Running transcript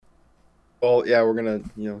Well, yeah, we're gonna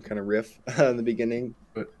kind of riff in the beginning.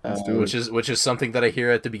 But let's do it. Which is something that I hear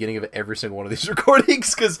at the beginning of every single one of these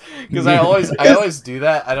recordings because I always do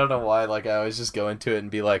that. I don't know why. Like I always just go into it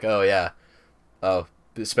and be like, oh yeah, oh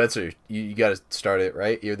Spencer, you got to start it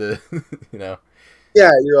right. You're the you know Yeah,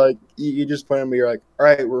 you're like you just point at me. You're like, all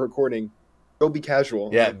right, we're recording. Go be casual.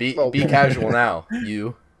 I'm yeah like, oh, be casual now.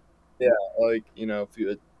 You yeah, like if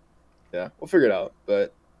you, yeah, we'll figure it out.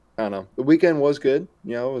 But I don't know. The weekend was good.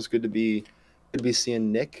 It was good to be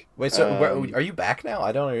seeing Nick. wait. So are you back now?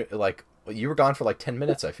 I don't like you were gone for like 10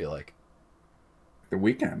 minutes. I feel like The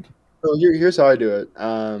weekend. So here's how I do it.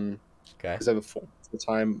 okay. 'Cause I have a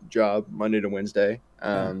full-time job Monday to Wednesday.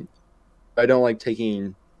 Yeah. I don't like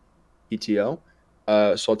taking PTO.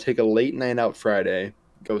 So I'll take a late night out Friday,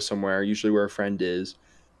 go somewhere, usually where a friend is,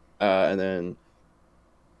 and then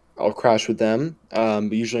I'll crash with them.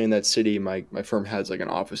 But usually in that city, my firm has like an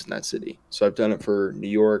office in that city. So I've done it for New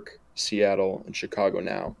York, Seattle, and Chicago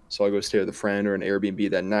now. So I'll go stay with a friend or an Airbnb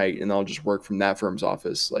that night, and I'll just work from that firm's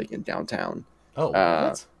office, like in downtown. Oh, Uh,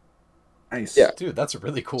 what? Nice. yeah. Dude, that's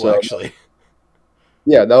really cool, So actually.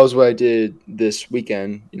 yeah, that was what I did this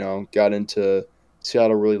weekend. Got into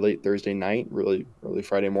Seattle really late Thursday night, really early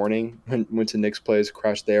Friday morning. Went to Nick's place,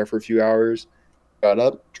 crashed there for a few hours, got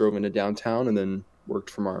up, drove into downtown, and then worked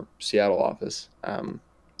from our Seattle office.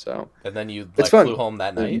 So And then you it's like fun. flew home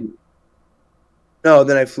that night. No,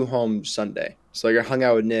 then I flew home Sunday. So like I hung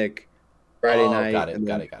out with Nick Friday Oh, night got it, and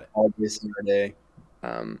got then it, got it. all day Saturday.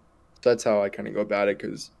 So that's how I kind of go about it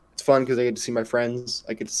because it's fun because I get to see my friends.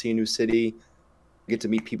 I get to see a new city. I get to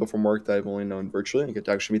meet people from work that I've only known virtually. I get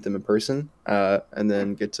to actually meet them in person, and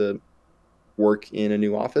then get to work in a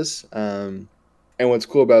new office. And what's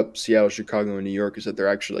cool about Seattle, Chicago, and New York is that they're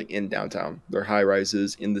actually like in downtown. They're high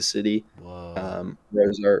rises in the city, Whoa.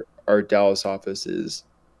 whereas our Dallas office is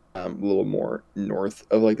a little more north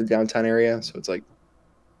of like the downtown area. So it's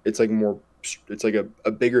like more it's like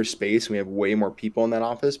a bigger space. And we have way more people in that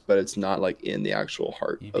office, but it's not like in the actual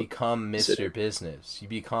heart You of become the Mr. city. Business. You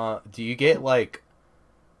become. Do you get like?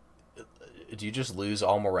 Do you just lose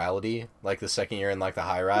all morality like the second you're in like the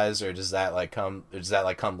high rise, or does that like come? Or does that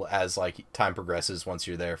like come as like time progresses once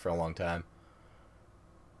you're there for a long time?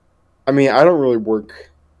 I mean, I don't really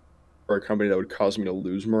work for a company that would cause me to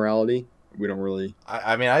lose morality. We don't really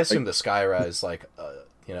I mean, I like. assume the sky rise like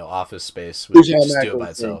office space would There's an just do it automatic by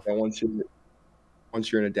thing itself. that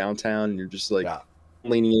once you're in a downtown and you're just like Yeah,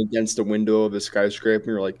 leaning against the window of a skyscraper, and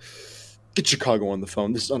you're like, "Get Chicago on the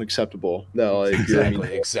phone. This is unacceptable." No, like you're I mean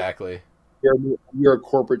exactly, exactly. you're a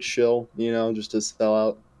corporate shill, just to sell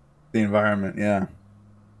out. The environment, yeah.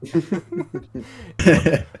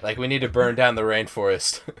 Like we need to burn down the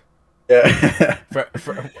rainforest. Yeah.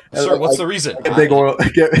 Sir, what's I, the reason? Get big oil.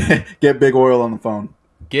 Get big oil on the phone.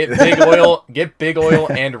 Get big oil,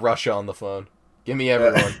 and Russia on the phone. Give me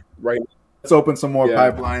everyone. right. Let's open some more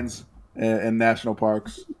Yeah. pipelines and national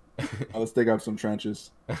parks. Let's dig up some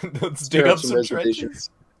trenches. Let's Tear dig up up some some trenches. reservations.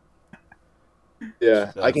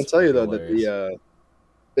 Yeah, I can That's tell you fucking though that hilarious.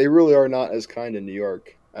 they really are not as kind in New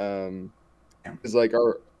York. Yeah. Because like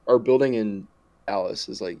our building in Dallas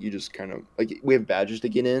is like you just kind of like we have badges to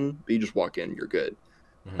get in, but you just walk in, you're good.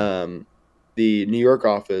 Mhm. The New York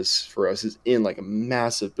office for us is in like a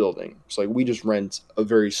massive building. So like we just rent a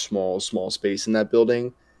very small space in that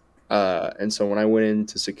building. And so when I went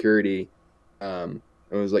into security, it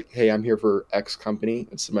was like, "Hey, I'm here for X company."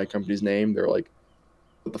 It's my company's name. They're like,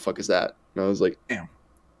 "What the fuck is that?" And I was like, Damn.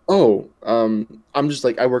 "Oh, I'm just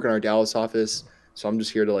like I work in our Dallas office, so I'm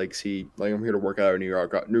just here to like see like I'm here to work out our New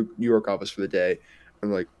York office for the day."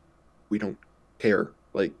 I'm like, "We don't care.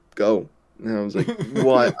 Like, go." And I was like,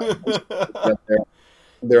 "What?" You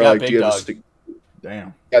They're got like, "Do big you have a dog. stick?"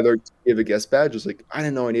 Damn. Yeah, they're like, "Do you have a guest badge?" I was like, "I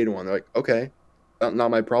didn't know I needed one." They're like, "Okay, not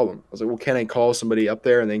my problem." I was like, "Well, can I call somebody up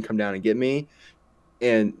there and then come down and get me?"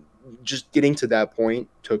 And just getting to that point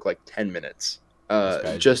took like 10 minutes. That's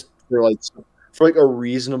crazy. Just for like a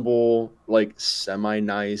reasonable, like semi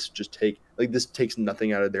nice, just take like this takes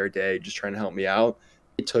nothing out of their day, just trying to help me out.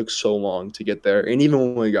 It took so long to get there, and even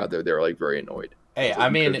when we got there, they were like very annoyed. I Hey, was like, I you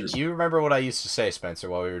could mean, have just you remember what I used to say, Spencer,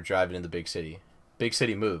 while we were driving in the big city? Big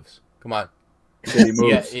city moves. Come on. City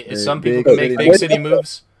Yeah, moves. some people Big can look. make city I big went moves. city up there.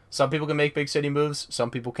 moves. Some people can make big city moves. Some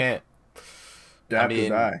people can't. I Adapt or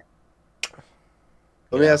mean, die.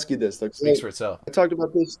 Let you me know, ask you this: like, speaks so for itself. I talked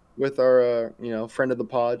about this with our friend of the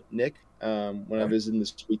pod, Nick, when I Okay. visited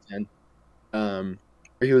this weekend. Where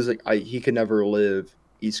he was like, he could never live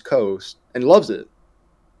East Coast and loves it,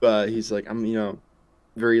 but he's like, I'm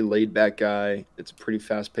very laid back guy. It's pretty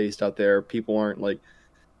fast paced out there. People aren't like,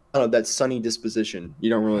 I don't know, that sunny disposition. You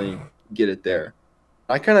don't really get it Yeah. there.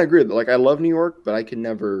 I kind of agree. Like, I love New York, but I could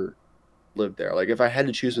never live there. Like if I had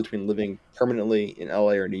to choose between living permanently in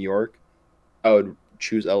LA or New York, I would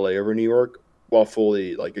choose LA over New York, while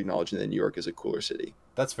fully like acknowledging that New York is a cooler city.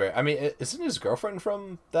 That's fair. I mean, isn't his girlfriend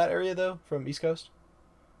from that area though? From East Coast?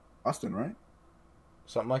 Boston, right?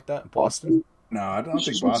 Something like that. Boston. No, I don't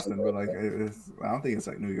think Boston, but like I don't think it's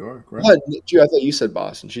like New York, right? What? Dude, I thought you said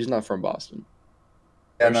Boston. She's not from Boston.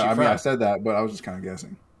 Yeah, Where's no, she I mean from? I said that, but I was just kind of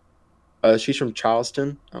guessing. She's from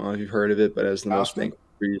Charleston. I don't know if you've heard of it, but it has the most Charleston?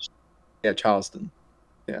 bank. Yeah, Charleston.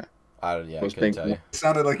 Yeah. I Most couldn't bank- tell you. It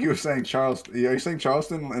sounded like you were saying Charleston. Are you saying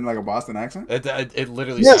Charleston in like a Boston accent? It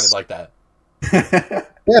literally Yes. sounded like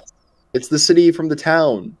that. It's the city from the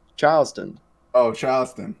town, Charleston. Oh,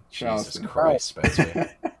 Charleston. Jesus Charleston. Christ, Spencer.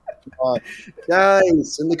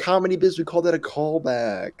 Guys, in the comedy biz, we call that a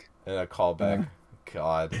callback. And a callback.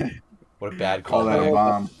 God. What a bad Call that a callback.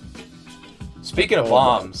 bomb. Speaking of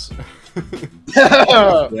bombs.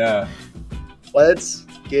 Yeah. Let's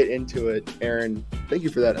get into it. Aaron, thank you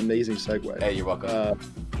for that amazing segue. Hey, you're welcome.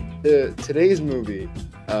 Today's movie,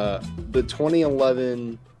 the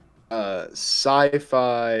 2011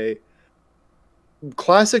 sci-fi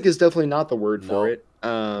classic is definitely not the word for it.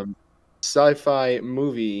 Sci-fi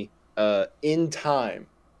movie, In Time,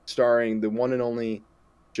 starring the one and only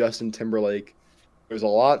Justin Timberlake. There's a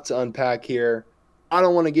lot to unpack here. I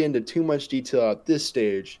don't want to get into too much detail at this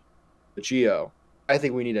stage, but Gio, I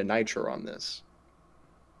think we need a nitro on this.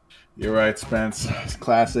 You're right, Spence.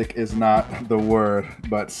 Classic is not the word,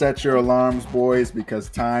 but set your alarms, boys, because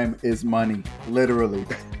time is money. Literally.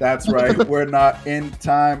 That's right. We're not in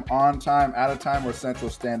time, on time, out of time, or Central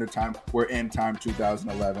Standard Time. We're in time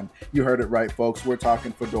 2011. You heard it right, folks. We're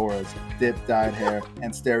talking fedoras, dip-dyed hair,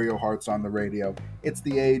 and stereo hearts on the radio. It's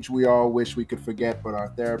the age we all wish we could forget, but our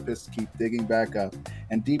therapists keep digging back up.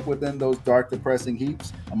 And deep within those dark, depressing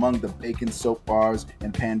heaps, among the bacon soap bars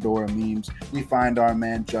and Pandora memes, we find our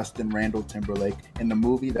man Justin Randall Timberlake in the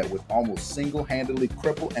movie that would almost single-handedly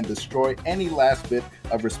cripple and destroy any last bit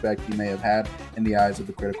of respect he may have had in the eyes of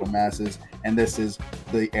the critical masses. And this is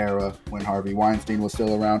the era when Harvey Weinstein was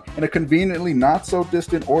still around. In a conveniently not so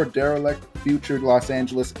distant or derelict future Los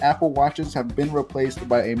Angeles, Apple Watches have been replaced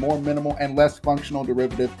by a more minimal and less functional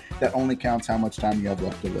derivative that only counts how much time you have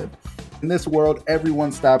left to live. In this world,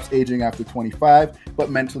 everyone stops aging after 25,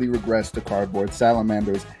 but mentally regress to cardboard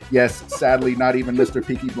salamanders. Yes, sadly, not even Mr.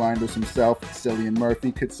 Peaky Blinders himself, Cillian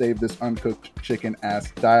Murphy, could save this uncooked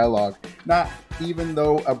chicken-ass dialogue. Not even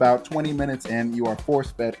though about 20 minutes in, you are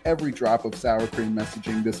force-fed every drop of sour cream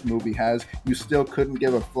messaging this movie has, you still couldn't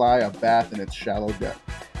give a fly a bath in its shallow depth.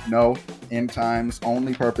 No, In Time's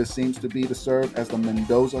only purpose seems to be to serve as the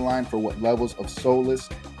Mendoza line for what levels of soulless,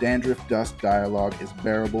 dandruff dust dialogue is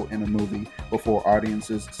bearable in a movie before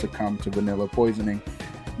audiences succumb to vanilla poisoning.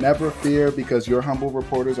 Never fear, because your humble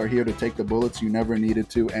reporters are here to take the bullets you never needed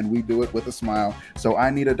to, and we do it with a smile. So I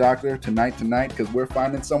need a doctor tonight, because we're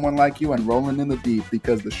finding someone like you and rolling in the deep,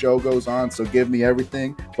 because the show goes on, so give me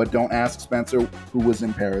everything, but don't ask Spencer who was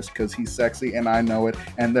in Paris, because he's sexy and I know it,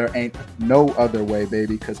 and there ain't no other way,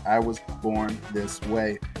 baby, because I was born this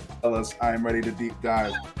way. Fellas, I am ready to deep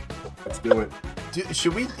dive. Let's do it.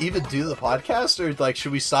 Should we even do the podcast, or like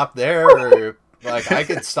should we stop there, or like I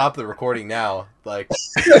could stop the recording now? Like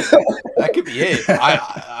that could be it.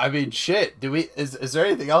 I mean, shit. Is there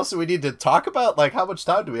anything else that we need to talk about? Like, how much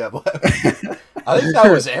time do we have left? I think that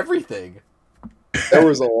was everything. There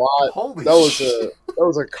was a lot. Holy that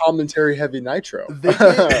was a commentary heavy nitro. They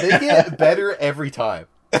get better every time.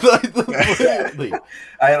 Like, literally.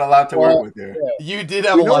 I had a lot to work with here. You did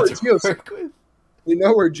have a lot to work with. We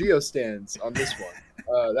know where Gio stands on this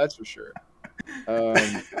one. That's for sure.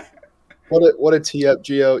 What a tee up,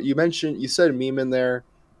 Gio. You said meme in there.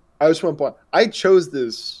 I just want to point. I chose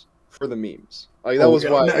this for the memes. Like that was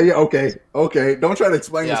why. Yeah, okay. Don't try to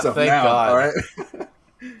explain yourself now. God. All right.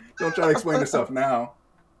 Don't try to explain yourself now.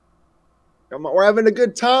 Come on, we're having a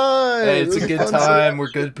good time. Hey, it's This a is good fun time.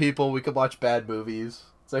 We're good people. We can watch bad movies.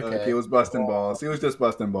 It's okay. He was busting balls. He was just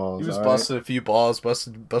busting balls. He was all busting a few balls,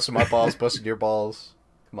 busting my balls, busting your balls.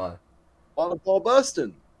 Come on. On Paul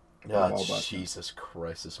Bustin. Oh, Jesus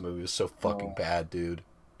Christ, this movie was so fucking bad, dude.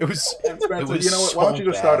 It was. Spencer, It was you know what? so Why don't you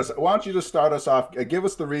just bad. start us? Why don't you just start us off? Give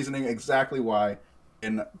us the reasoning exactly why,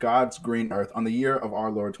 in God's green earth, on the year of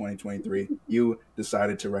our Lord 2023, you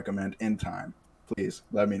decided to recommend In Time. Please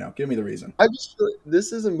let me know. Give me the reason. I just feel like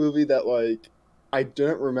this is a movie that like I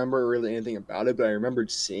don't remember really anything about it, but I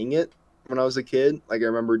remembered seeing it when I was a kid. Like I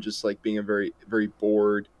remember just like being a very, very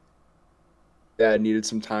bored dad, needed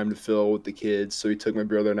some time to fill with the kids, so he took my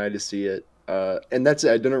brother and I to see it. And that's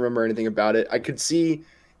it. I don't remember anything about it. I could see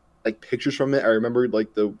like pictures from it. I remember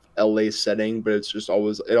like the LA setting, but it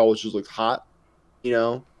always just looked hot. You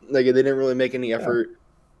know, like they didn't really make any Yeah. effort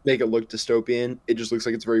make it look dystopian. It just looks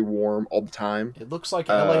like it's very warm all the time. It looks like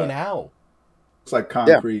LA Uh, now. It's like yeah,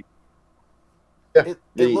 concrete. yeah.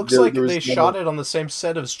 It looks There, like there was they shot it on the same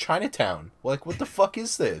set as Chinatown. Like, what the fuck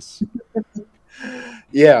is this?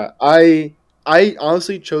 yeah, I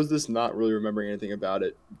honestly chose this not really remembering anything about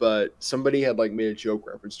it, but somebody had like made a joke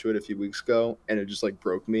reference to it a few weeks ago, and it just like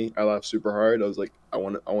broke me. I laughed super hard. I was like, I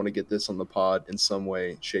want to get this on the pod in some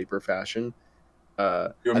way, shape, or fashion. You I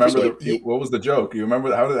think remember So what was the joke? You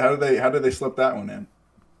remember how did they slip that one in?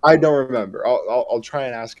 I don't remember. I'll try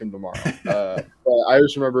and ask him tomorrow. But I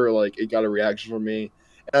just remember like it got a reaction from me,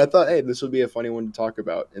 and I thought, hey, this would be a funny one to talk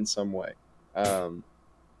about in some way. Um,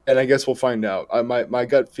 and I guess we'll find out. My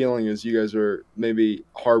gut feeling is you guys are maybe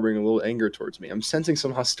harboring a little anger towards me. I'm sensing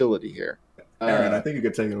some hostility here. Aaron, I think you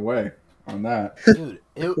could take it away on that. Dude,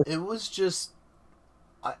 it was just,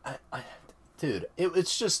 I dude,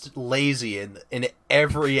 it's just lazy in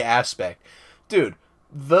every aspect, dude.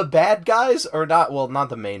 The bad guys are not, well, not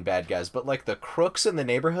the main bad guys, but like the crooks in the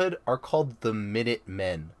neighborhood are called the Minute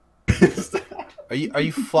Men. Are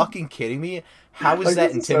you fucking kidding me? How is Like,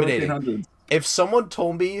 that this is intimidating? 1700s. If someone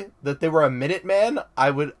told me that they were a Minute Man,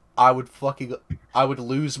 I would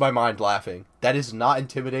lose my mind laughing. That is not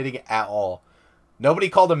intimidating at all. Nobody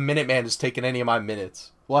called a Minute Man just taking any of my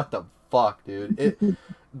minutes. What the fuck, dude?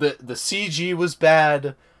 The CG was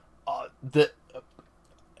bad. The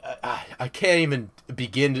I can't even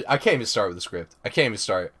begin. I can't even start with the script. I can't even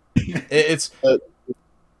start. It's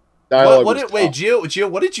Dialogue what was did, wait, tough. Gio,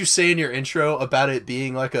 what did you say in your intro about it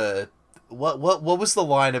being like a what was the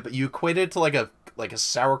line about, you equated it to like a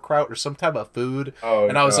sauerkraut or some type of food, Oh,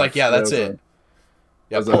 and I was like, yeah, that's it.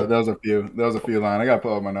 Yeah, There was a few lines. I got to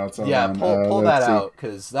pull up my notes. Hold on. pull that Let's see. out,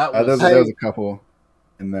 because that There was was a couple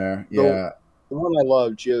in there. The, Yeah. the one I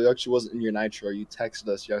love, Gio, actually wasn't in your nitro. You texted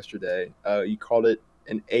us yesterday. You called it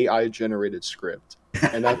an AI generated script,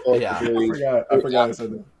 and that's all. Yeah. I forgot I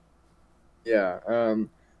said that. Yeah.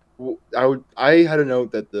 I had a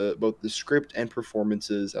note that both the script and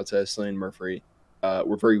performances outside of Cillian Murphy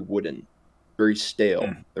were very wooden, very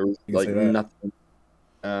stale. There was You can like say that.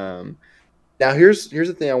 nothing. Now here's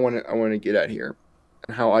the thing I want to get at here,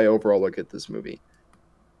 and how I overall look at this movie.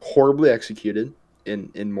 Horribly executed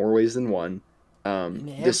in more ways than one. in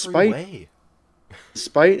every Despite way.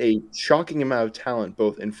 despite a shocking amount of talent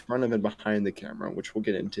both in front of and behind the camera, which we'll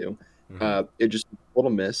get into, it just a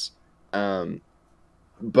total miss.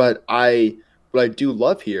 But what I do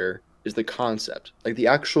love here is the concept, like the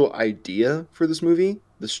actual idea for this movie,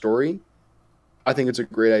 the story. I think it's a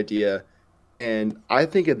great idea, and I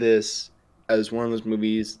think of this as one of those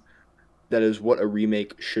movies that is what a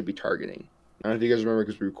remake should be targeting. I don't know if you guys remember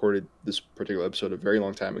because we recorded this particular episode a very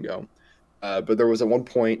long time ago, but there was at one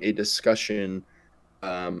point a discussion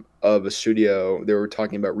of a studio. They were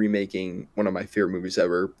talking about remaking one of my favorite movies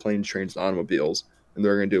ever, Planes, Trains, and Automobiles, and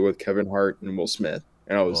they're going to do it with Kevin Hart and Will Smith.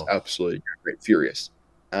 And I was Oh. absolutely furious.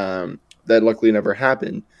 That luckily never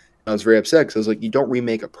happened. I was very upset because I was like, you don't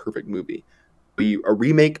remake a perfect movie. A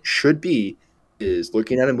remake should be is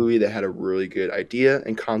looking at a movie that had a really good idea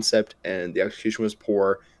and concept and the execution was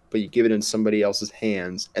poor, but you give it in somebody else's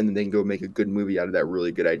hands and then they can go make a good movie out of that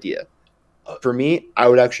really good idea. For me, I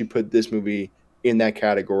would actually put this movie in that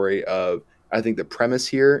category of, I think the premise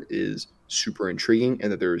here is super intriguing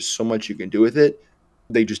and that there is so much you can do with it.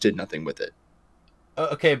 They just did nothing with it.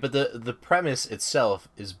 Okay, but the premise itself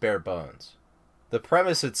is bare bones. The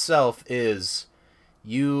premise itself is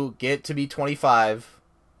you get to be 25,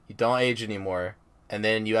 you don't age anymore, and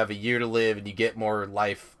then you have a year to live and you get more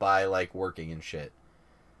life by like working and shit.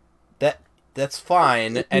 That's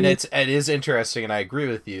fine, and it is interesting, and I agree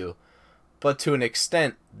with you. But to an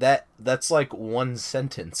extent, that's like one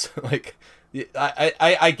sentence. Like,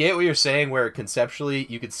 I get what you're saying, where conceptually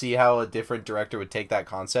you could see how a different director would take that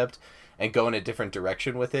concept and go in a different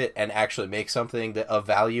direction with it and actually make something of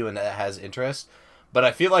value and that has interest. But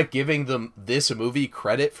I feel like giving them this movie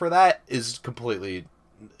credit for that is completely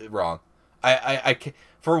wrong. I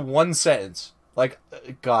for one sentence, like,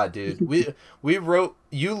 God, dude, we wrote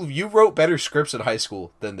you wrote better scripts in high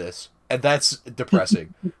school than this, and that's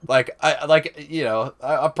depressing. I'm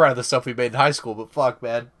proud of the stuff we made in high school, but fuck,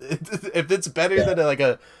 man, if it's better than like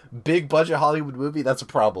a big budget Hollywood movie, that's a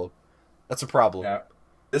problem. That's a problem. Yeah.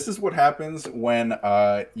 This is what happens when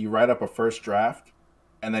you write up a first draft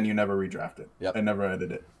and then you never redraft it. Yep. And never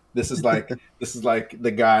edit it. This is like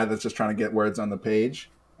the guy that's just trying to get words on the page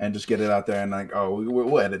and just get it out there and like, oh,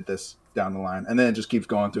 we'll edit this down the line, and then it just keeps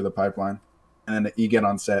going through the pipeline, and then you get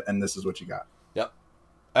on set and this is what you got. Yep.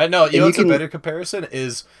 I know. You know what's a better comparison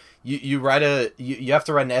is you have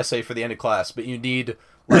to write an essay for the end of class, but you need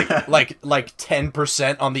like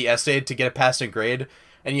 10% on the essay to get a passing grade.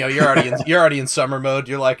 And you're already in summer mode.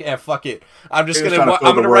 You're like, fuck it. I'm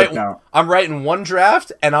writing one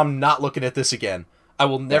draft, and I'm not looking at this again. I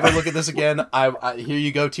will never look at this again. I here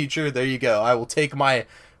you go, teacher. There you go. I will take my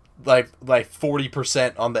like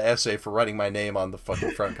 40% on the essay for writing my name on the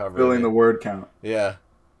fucking front cover. Filling the word count. Yeah.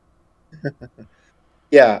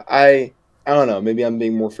 Yeah, I don't know. Maybe I'm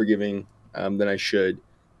being more forgiving than I should,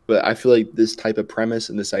 but I feel like this type of premise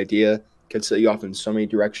and this idea can set you off in so many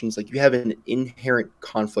directions. Like, you have an inherent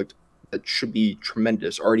conflict that should be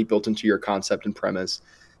tremendous, already built into your concept and premise.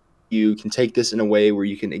 You can take this in a way where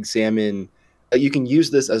you can examine, you can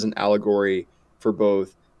use this as an allegory for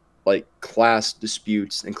both like class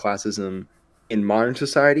disputes and classism in modern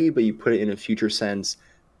society, but you put it in a future sense.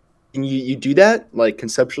 And you do that, like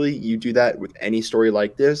conceptually, you do that with any story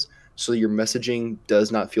like this, so your messaging does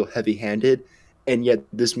not feel heavy-handed. And yet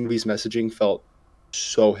this movie's messaging felt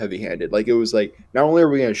so heavy-handed. Like, it was like, not only are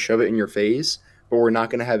we going to shove it in your face, but we're not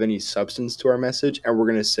going to have any substance to our message, and we're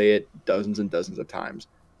going to say it dozens and dozens of times.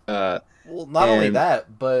 Well, not only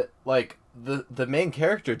that, but like the main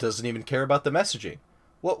character doesn't even care about the messaging.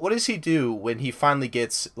 What does he do when he finally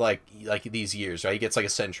gets like these years, right? He gets like a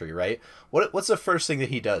century, right? What's the first thing that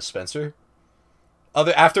he does, Spencer?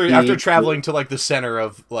 After traveling to like the center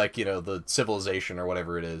of like, the civilization or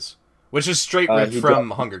whatever it is, which is straight ripped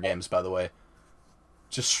from Hunger Games, by the way.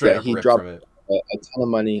 Just straight up ripped from it. A ton of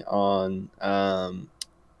money on a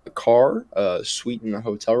car, a suite in a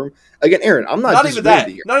hotel room. Again, Aaron, I'm not even that.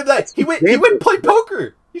 Not even that. He went and played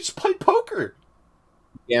poker. He just played poker.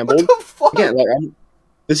 Gambled. What the fuck? Again,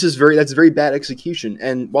 that's very bad execution.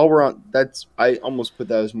 And while we're on, I almost put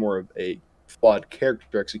that as more of a flawed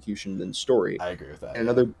character execution than story. I agree with that. And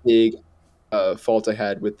another big fault I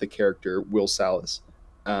had with the character Will Salas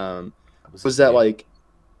was that like,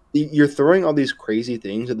 you're throwing all these crazy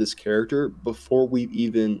things at this character before we've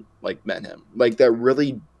even like met him. Like, that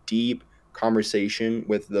really deep conversation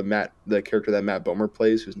with the character that Matt Bomer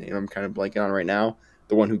plays, whose name I'm kind of blanking on right now,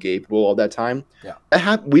 the one who gave Will all that time.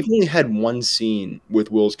 Yeah, we've only had one scene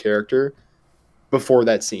with Will's character before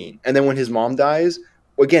that scene, and then when his mom dies,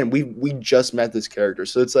 again, we just met this character,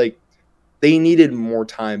 so it's like they needed more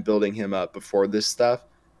time building him up before this stuff.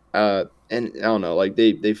 And I don't know, like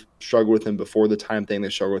they've struggled with him before the time thing. They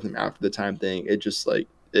struggled with him after the time thing. It just like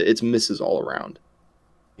it's misses all around.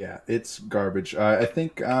 Yeah, it's garbage. I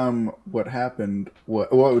think what happened.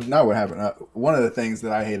 Not what happened. One of the things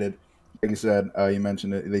that I hated, like you said, you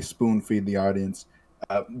mentioned it. They spoon feed the audience,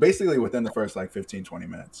 basically within the first like 15, 20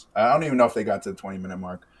 minutes. I don't even know if they got to the 20-minute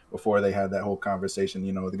mark before they had that whole conversation.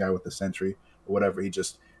 The guy with the century or whatever. He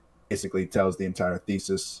just basically tells the entire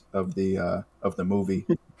thesis of the movie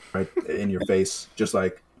right in your face, just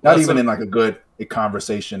like not even in like a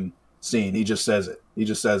conversation scene. He just says it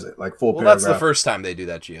like full paragraph. That's the first time they do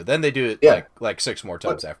that, Gio. Then they do it like 6 more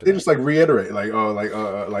times after they that. Just like reiterate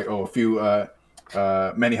a few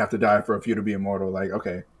many have to die for a few to be immortal. Like,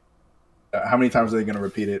 okay, how many times are they going to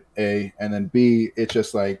repeat it? A, and then B, it's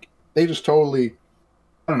just like they just totally,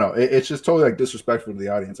 I don't know. It's just totally like disrespectful to the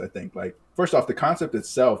audience. I think, like, first off, the concept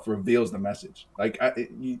itself reveals the message. Like,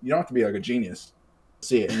 you don't have to be like a genius to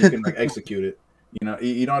see it, and you can like execute it.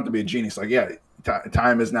 You don't have to be a genius. Like, yeah,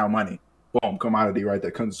 time is now money. Boom, commodity, right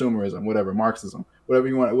there. Consumerism, whatever, Marxism, whatever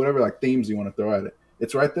you want, whatever like themes you want to throw at it.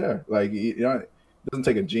 It's right there. Like, it doesn't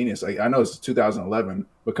take a genius. Like, I know it's 2011,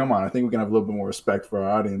 but come on, I think we can have a little bit more respect for our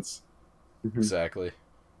audience. Exactly.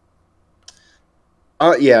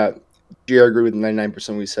 Yeah. I agree with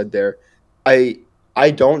 99% we said there.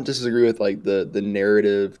 I don't disagree with like the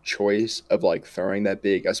narrative choice of like throwing that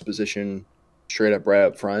big exposition straight up right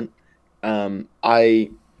up front.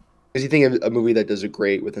 Because you think of a movie that does it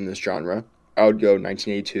great within this genre, I would go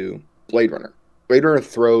 1982 Blade Runner. Blade Runner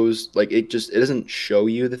throws like it doesn't show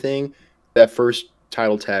you the thing. That first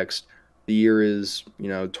title text, the year is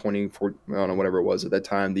 24, I don't know, whatever it was at that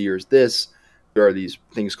time. The year is this. There are these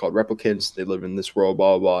things called replicants. They live in this world,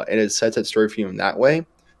 blah, blah, blah. And it sets that story for you in that way.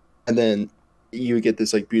 And then you get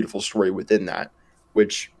this like beautiful story within that,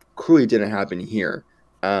 which clearly didn't happen here.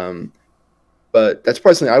 But that's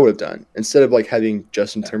probably something I would have done. Instead of like having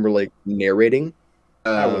Justin Timberlake narrating.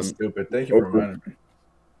 That was stupid. Thank you for reminding me.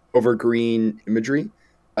 Over green imagery.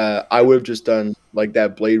 I would have just done like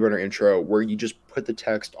that Blade Runner intro where you just put the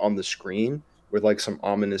text on the screen with like some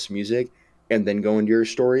ominous music and then go into your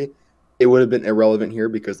story. It would have been irrelevant here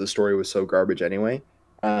because the story was so garbage anyway.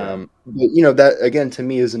 But that again to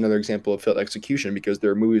me is another example of failed execution because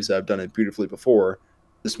there are movies that have done it beautifully before.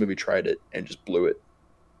 This movie tried it and just blew it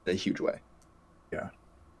in a huge way. Yeah.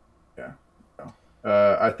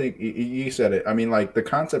 I think you said it. I mean, like the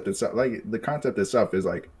concept itself is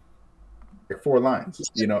like 4 lines.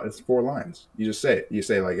 You know, it's 4 lines. You just say it. You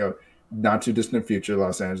say like, "Oh, not too distant future,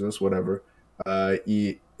 Los Angeles, whatever."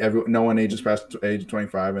 No one ages past age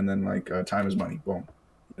 25, and then like time is money. Boom.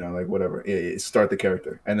 You know, like whatever. Start the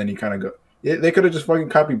character, and then you kind of go. They could have just fucking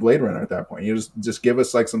copied Blade Runner at that point. You just give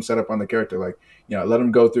us like some setup on the character, like let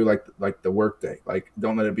them go through like the work day. Like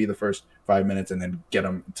don't let it be the first 5 minutes, and then get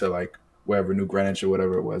them to like wherever New Greenwich or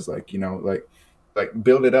whatever it was. Like like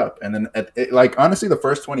build it up, and then like honestly, the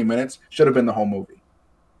first 20 minutes should have been the whole movie.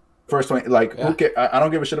 First 20, like Yeah. I don't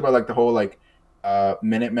give a shit about like the whole like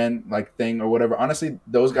Minutemen like thing or whatever. Honestly,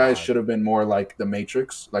 those guys God. should have been more like the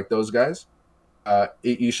Matrix, like those guys.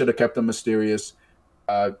 You should have kept them mysterious.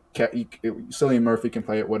 Cillian Murphy can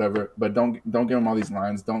play it, whatever, but don't give him all these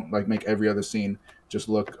lines. Don't like make every other scene just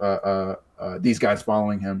look these guys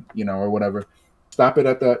following him, or whatever. Stop it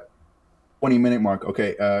at that 20-minute mark.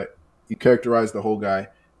 Okay, you characterize the whole guy.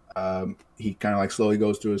 He kind of like slowly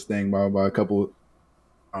goes through his thing. Blah blah. Blah.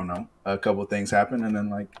 I don't know. A couple things happen, and then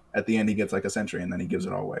like at the end he gets like a century, and then he gives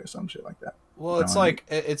it all away or some shit like that. Well, You know it's what I mean?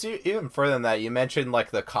 like it's even further than that. You mentioned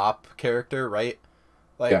like the cop character, right?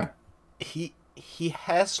 Like Yeah. he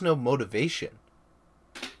has no motivation.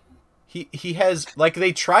 He has like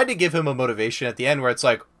they tried to give him a motivation at the end where it's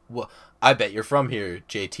like, well, I bet you're from here,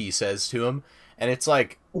 JT says to him, and it's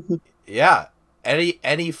like, yeah,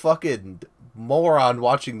 any fucking moron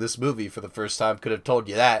watching this movie for the first time could have told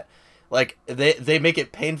you that. Like they make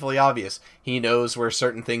it painfully obvious. He knows where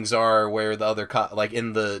certain things are, where the other like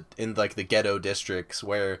in like the ghetto districts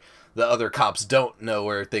where the other cops don't know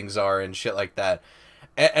where things are and shit like that.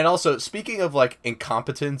 And also, speaking of like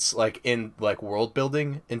incompetence, like in like world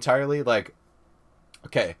building entirely, like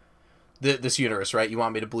okay, this universe, right? You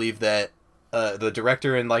want me to believe that the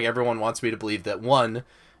director and like everyone wants me to believe that one,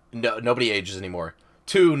 nobody ages anymore.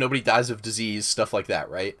 Two, nobody dies of disease, stuff like that,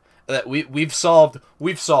 right? That we've solved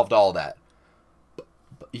all that. But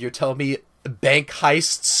you're telling me bank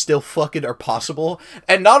heists still fucking are possible,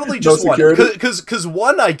 and not only just one, because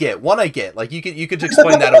one I get, like you could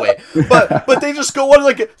explain that away, but they just go on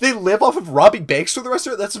like they live off of robbing banks for the rest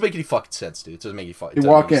of it. That doesn't make any fucking sense, dude. It doesn't make any fucking. You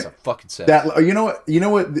walk in. Fucking sense. That you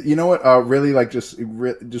know what really like just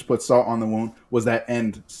put salt on the wound was that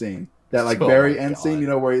end scene. That like very end scene,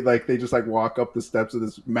 where like they just like walk up the steps of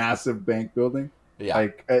this massive bank building. Yeah.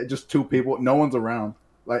 Like just two people, no one's around.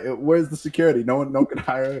 Like where's the security? No one can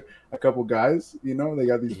hire a couple guys. They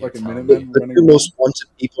got these fucking Minutemen running. The most wanted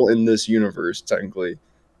people in this universe, technically,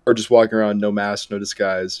 are just walking around, no mask, no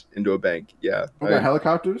disguise, into a bank. Yeah.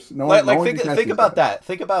 Helicopters? No like, one think about that.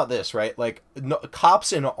 Think about this, right? Like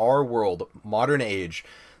cops in our world, modern age,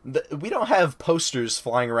 we don't have posters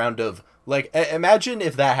flying around of like. Imagine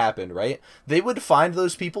if that happened, right? They would find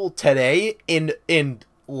those people today in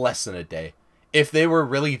less than a day. If they were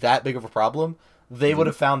really that big of a problem, they would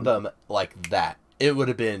have found them like that. It would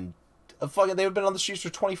have been they would have been on the streets for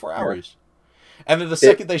 24 hours. And then the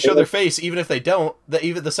second they show their face, even if they don't,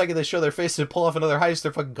 even the second they show their face to pull off another heist,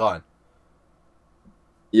 they're fucking gone.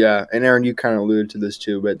 Yeah, and Aaron, you kind of alluded to this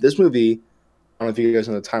too, but this movie, I don't know if you guys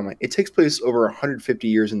know the timeline, it takes place over 150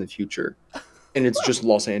 years in the future. And it's just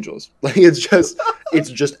Los Angeles. Like it's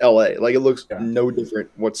just LA. Like it looks no different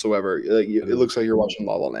whatsoever. Like it looks like you're watching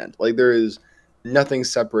La La Land. Like there is nothing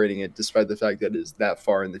separating it, despite the fact that it is that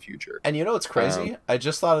far in the future. And you know what's crazy? I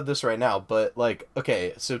just thought of this right now, but like,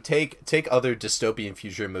 okay, so take other dystopian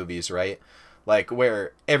future movies, right? Like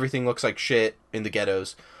where everything looks like shit in the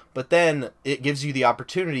ghettos, but then it gives you the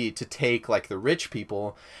opportunity to take like the rich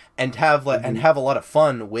people and have and have a lot of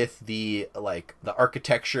fun with the like the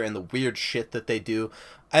architecture and the weird shit that they do,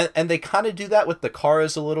 and they kind of do that with the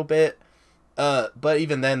cars a little bit. But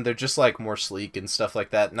even then, they're just like more sleek and stuff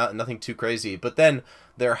like that. Nothing too crazy. But then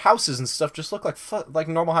their houses and stuff just look like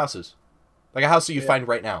normal houses, like a house that you find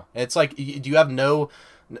right now. And it's like, do you have no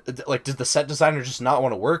like? Did the set designer just not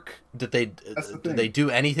want to work? Did they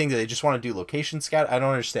do anything? Did they just want to do location scout? I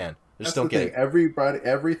don't understand. I just don't get it.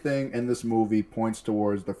 Everything in this movie points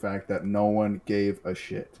towards the fact that no one gave a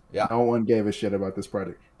shit. Yeah. No one gave a shit about this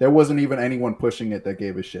project. There wasn't even anyone pushing it that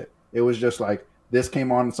gave a shit. It was just like this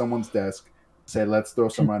came on someone's desk. Said, let's throw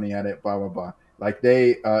some money at it, blah, blah, blah. Like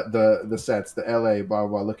they, the sets, the LA, blah, blah,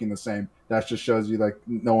 blah, looking the same. That just shows you like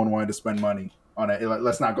no one wanted to spend money on it.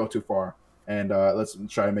 Let's not go too far. And let's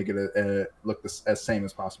try to make it look as same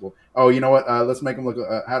as possible. Oh, you know what? Let's make them look,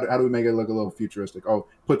 how do we make it look a little futuristic? Oh,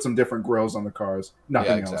 put some different grills on the cars.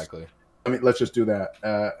 Nothing else. Exactly. I mean, let's just do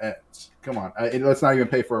that. Come on. Let's not even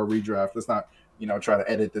pay for a redraft. Let's not, try to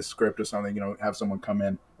edit this script or something. Have someone come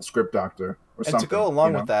in, a script doctor or something. And to go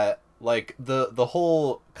along with that, like the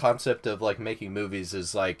whole concept of like making movies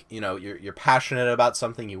is like, you know, you're passionate about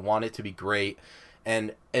something, you want it to be great,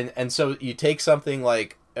 and so you take something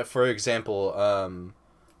like, for example,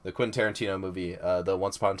 the Quentin Tarantino movie, the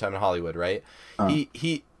Once Upon a Time in Hollywood, right?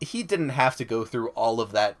 He didn't have to go through all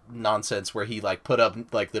of that nonsense where he like put up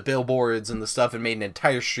like the billboards and the stuff and made an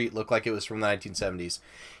entire street look like it was from the 1970s.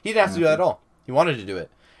 He didn't have to do that at all. He wanted to do it,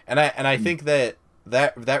 and I think that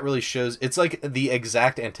really shows. It's like the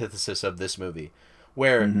exact antithesis of this movie,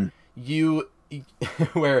 where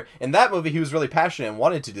where in that movie he was really passionate and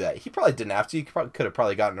wanted to do that. He probably didn't have to. He could have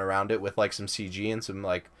probably gotten around it with like some CG and some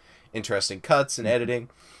like interesting cuts and editing.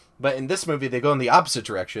 But in this movie, they go in the opposite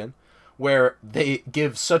direction, where they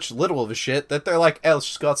give such little of a shit that they're like, "Hey, let's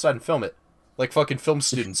just go outside and film it," like fucking film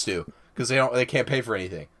students do, because they can't pay for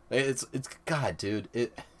anything. It's God, dude.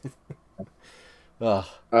 Ugh.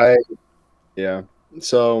 Yeah.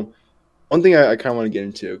 So one thing I kind of want to get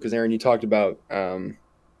into, because Aaron, you talked about, and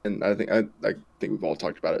I think we've all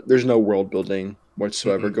talked about it. There's no world building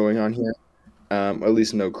whatsoever going on here, at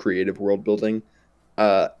least no creative world building.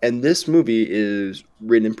 And this movie is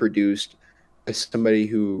written and produced by somebody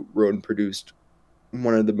who wrote and produced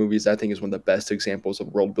one of the movies I think is one of the best examples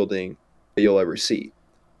of world building that you'll ever see.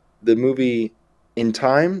 The movie In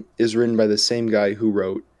Time is written by the same guy who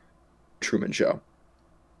wrote Truman Show.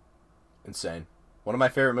 Insane. One of my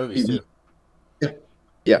favorite movies too.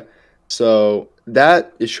 Yeah. So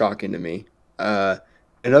that is shocking to me.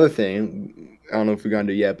 Another thing, I don't know if we've gone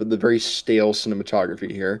to yet, but the very stale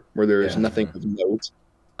cinematography here, where there is nothing of note.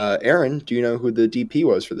 Aaron, do you know who the DP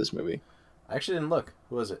was for this movie? I actually didn't look.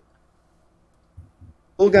 Who was it?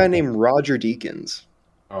 A little guy named Roger Deakins.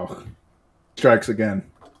 Oh, strikes again.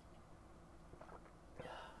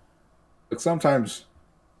 But sometimes.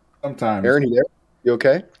 Aaron, you there? You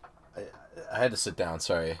okay? I had to sit down.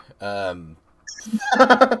 Sorry. God,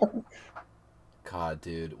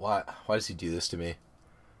 dude, why does he do this to me?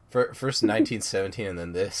 First 1917 and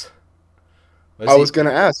then this. I was going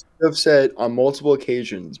to ask. You have said on multiple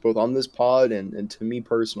occasions, both on this pod and to me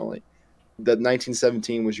personally, that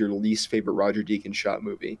 1917 was your least favorite Roger Deakins shot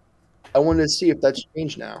movie. I wanted to see if that's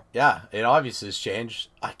changed now. Yeah, it obviously has changed.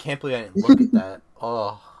 I can't believe I didn't look at that.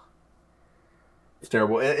 Oh. It's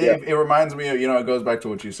terrible. It reminds me of, it goes back to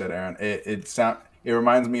what you said, Aaron. It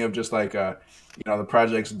reminds me of just like, the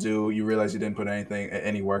project's due. You realize you didn't put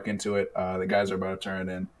any work into it. The guys are about to turn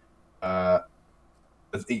it in.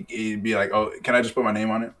 He'd be like, "Oh, can I just put my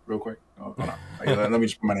name on it real quick? Oh, hold on. Let me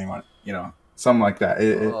just put my name on it." Something like that.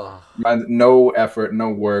 No effort, no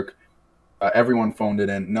work. Everyone phoned it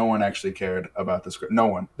in. No one actually cared about the script. No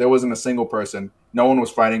one. There wasn't a single person. No one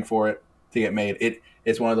was fighting for it to get made.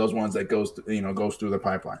 It's one of those ones that goes through the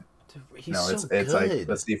pipeline. Dude, it's good. Like,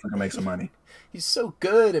 let's see if we can make some money. He's so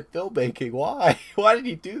good at filmmaking. Why? Why did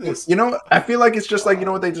he do this? I feel like it's just like,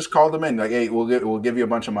 what, they just called him in. Like, hey, we'll give you a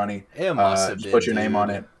bunch of money. It must have just put your name on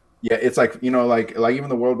it. Yeah, it's like, like even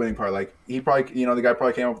the world building part, like he probably, the guy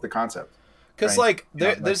probably came up with the concept. Because like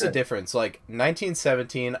there's a difference. Like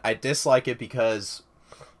 1917, I dislike it because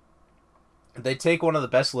they take one of the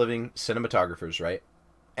best living cinematographers, right?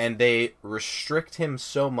 And they restrict him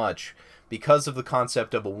so much because of the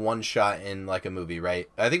concept of a one shot in like a movie, right?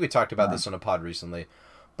 I think we talked about this on a pod recently,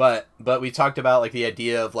 but we talked about like the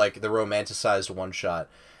idea of like the romanticized one shot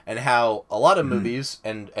and how a lot of movies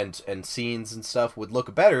and scenes and stuff would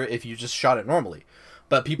look better if you just shot it normally.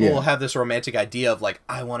 But people will have this romantic idea of like,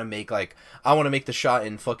 I want to make the shot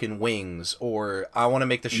in fucking Wings, or I want to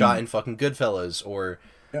make the shot in fucking Goodfellas, or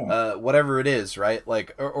whatever it is, right?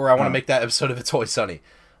 Like, or I want to make that episode of It's Always Sunny.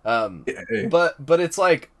 But it's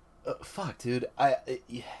like, fuck, dude. I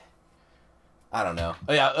don't know.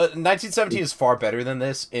 Yeah, 1917 is far better than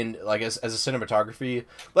this in like as a cinematography.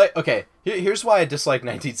 Like, okay, here's why I dislike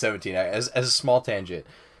 1917 as a small tangent.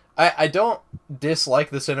 I don't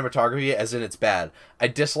dislike the cinematography as in it's bad. I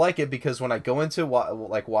dislike it because when I go into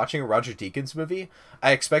watching a Roger Deakins movie,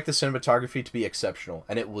 I expect the cinematography to be exceptional,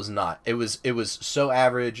 and it was not. It was so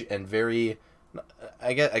average and very,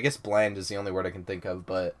 I guess bland is the only word I can think of.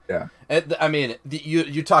 But yeah, I mean,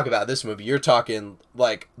 you talk about this movie, you're talking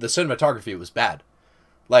like the cinematography was bad.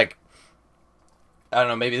 Like, I don't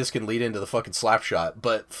know, maybe this can lead into the fucking slap shot,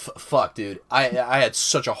 but fuck, dude, I had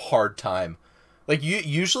such a hard time. Like,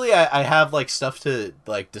 usually I have, like, stuff to,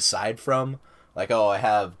 like, decide from. Like, oh, I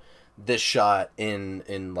have this shot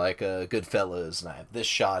in like, Goodfellas, and I have this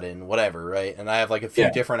shot in whatever, right? And I have, like, a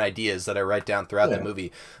few different ideas that I write down throughout the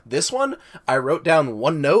movie. This one, I wrote down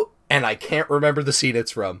one note, and I can't remember the scene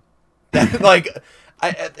it's from. Like,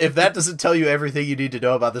 if that doesn't tell you everything you need to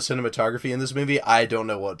know about the cinematography in this movie, I don't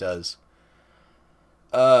know what does.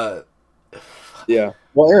 Yeah.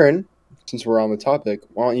 Well, Aaron, since we're on the topic,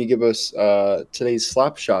 why don't you give us today's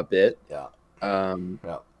slap shot bit? Yeah.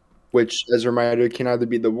 Yeah. Which, as a reminder, can either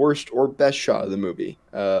be the worst or best shot of the movie.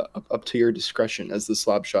 Up to your discretion as the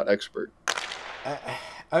slap shot expert.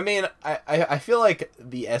 I mean, I feel like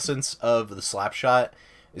the essence of the slap shot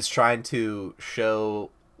is trying to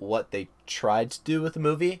show what they tried to do with the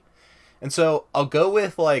movie. And so I'll go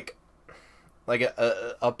with like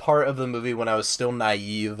a part of the movie when I was still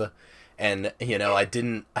naive and, you know, I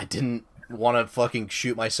didn't want to fucking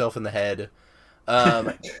shoot myself in the head.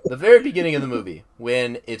 The very beginning of the movie,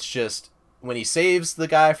 when he saves the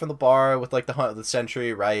guy from the bar with like the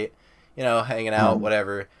sentry, right? You know, hanging out,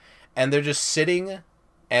 whatever. And they're just sitting,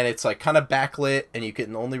 and it's like kind of backlit, and you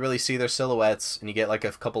can only really see their silhouettes, and you get like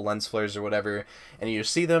a couple lens flares or whatever, and you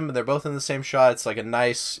see them, and they're both in the same shot. It's like a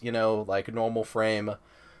nice, you know, like normal frame,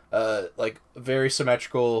 like very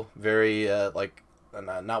symmetrical, very like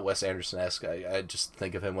not Wes Anderson-esque. I just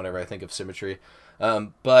think of him whenever I think of symmetry.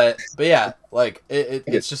 But yeah, like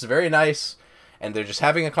it's just very nice, and they're just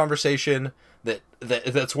having a conversation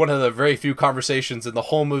that's one of the very few conversations in the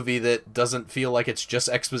whole movie that doesn't feel like it's just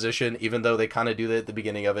exposition, even though they kind of do that at the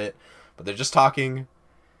beginning of it. But they're just talking,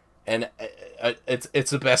 and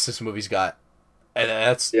it's the best this movie's got, and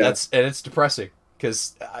it's depressing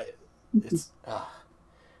because it's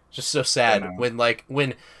just so sad when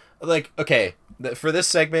okay. For this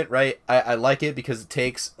segment, right, I like it because it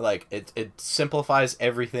takes, like, it simplifies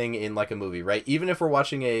everything in, like, a movie, right? Even if we're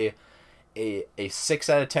watching a 6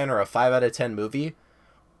 out of 10 or a 5 out of 10 movie,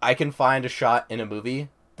 I can find a shot in a movie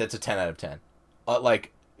that's a 10 out of 10.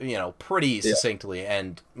 Like, you know, pretty succinctly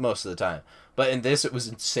and most of the time. But in this, it was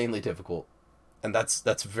insanely difficult. And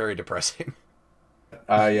that's very depressing.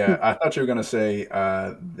 Yeah, I thought you were going to say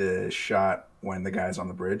the shot when the guy's on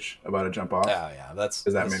the bridge about to jump off. Yeah, that's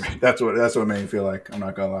what made me feel like. I'm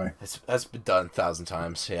not gonna lie. That's been done 1,000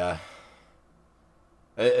 times. Yeah,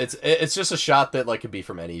 it's just a shot that like could be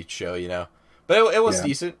from any show, you know. But it was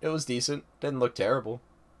decent. It was decent. Didn't look terrible.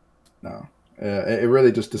 No, it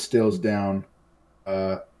really just distills down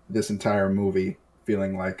this entire movie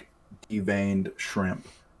feeling like deveined shrimp,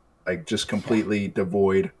 like just completely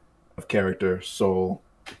devoid of character, soul.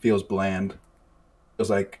 Feels bland. Feels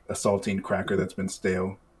like a saltine cracker that's been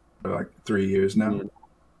stale for like 3 years now. And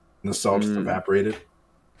the salt's evaporated.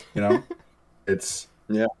 You know, it's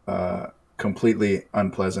completely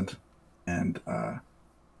unpleasant, and I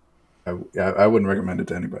wouldn't recommend it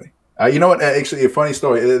to anybody. You know what? Actually, a funny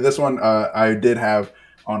story. This one I did have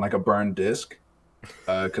on like a burned disc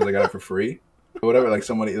because I got it for free or whatever. Like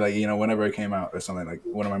somebody, like, you know, whenever it came out or something, like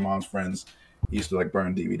one of my mom's friends used to like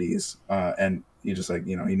burn DVDs, and he just like,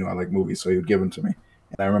 you know, he knew I like movies, so he would give them to me.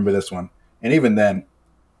 And I remember this one, and even then,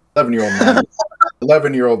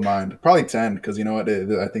 11-year-old mind, probably 10, because you know what?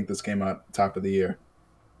 I think this came out top of the year.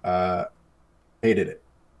 Hated it.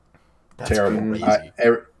 That's terrible.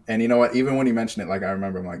 And you know what? Even when he mentioned it, like I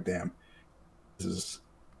remember, I'm like, damn, this is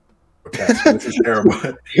terrible.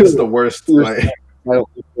 It's the worst. Like, I don't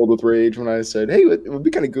filled with rage when I said, "Hey, it would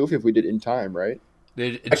be kind of goofy if we did In Time, right?"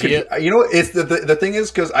 You know, it's the thing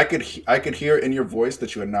is because I could hear in your voice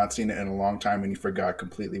that you had not seen it in a long time and you forgot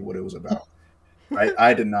completely what it was about. Right?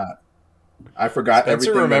 I did not. I forgot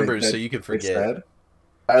Spencer everything. Remembers, so you can forget. Said.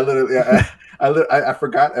 I literally, I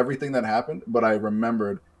forgot everything that happened, but I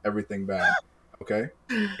remembered everything bad. Okay,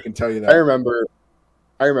 I can tell you that. I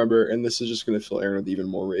remember, and this is just going to fill Aaron with even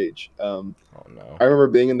more rage. Oh no! I remember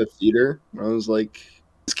being in the theater. I was like,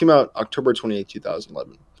 this came out October 28th,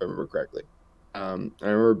 2011, if I remember correctly. I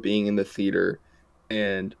remember being in the theater,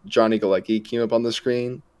 and Johnny Galecki came up on the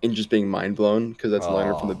screen and just being mind blown because that's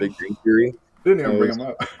Leonard from The Big Bang Theory. Didn't even bring him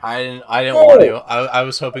up. I didn't want to. I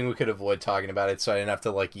was hoping we could avoid talking about it, so I didn't have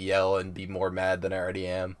to like yell and be more mad than I already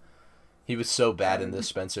am. He was so bad in this,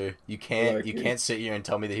 Spencer. You can't sit here and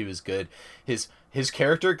tell me that he was good. His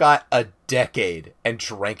character got a decade and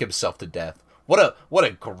drank himself to death. What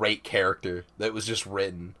a great character that was just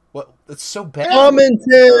written. That's so bad.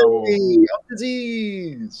 Commentary of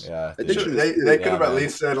disease. Yeah, they could have at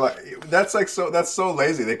least said like that's so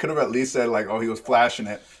lazy. They could have at least said like, oh, he was flashing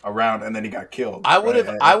it around and then he got killed. I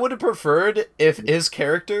would have preferred if his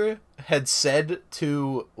character had said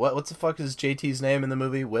to what's the fuck is JT's name in the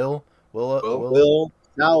movie? Will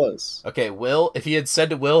Dallas. Okay, Will. If he had said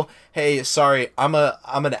to Will, "Hey, sorry, I'm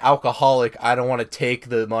an alcoholic. I don't want to take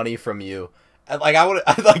the money from you." Like I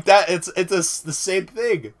like that. It's the same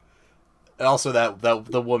thing. And also that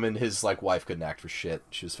the woman, his like wife, couldn't act for shit.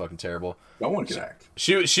 She was fucking terrible. No one could act.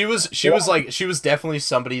 She was definitely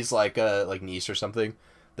somebody's like niece or something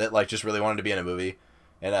that like just really wanted to be in a movie,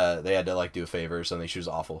 and they had to like do a favor or something. She was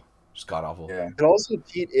awful. Just god awful. Yeah. It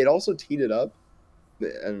also teed it up,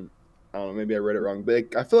 and I don't know, maybe I read it wrong,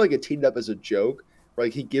 but I feel like it teed up as a joke.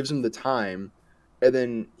 Like he gives him the time, and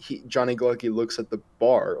then Johnny Galecki looks at the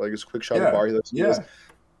bar, like it's a quick shot of the Yeah, bar. He looks, he goes, yeah,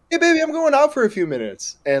 "Hey, baby, I'm going out for a few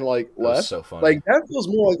minutes," and like That was left. so funny. Like that feels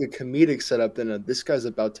more like a comedic setup than a "this guy's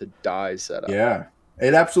about to die" setup. yeah.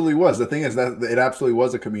 It absolutely was. The thing is that it absolutely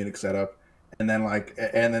was a comedic setup, and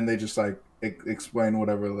then they just like explain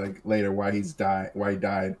whatever like later why he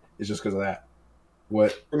died is just because of that.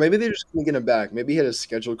 What? Or maybe they just couldn't get him back. Maybe he had a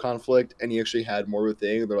schedule conflict, and he actually had more of a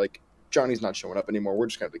thing. They're like, Johnny's not showing up anymore. We're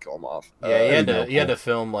just gonna have to kill him off. Yeah, he had cool. to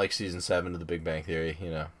film like season 7 of The Big Bang Theory,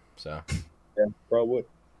 so. Yeah, probably.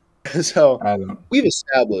 So I don't. we've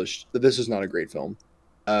established that this is not a great film.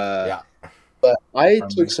 Yeah. But I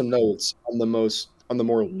Probably. took some notes on the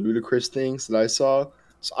more ludicrous things that I saw.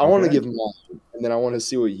 So I want to Okay. give mine, and then I want to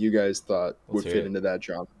see what you guys thought would hear fit it. into that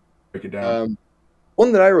genre. Break it down.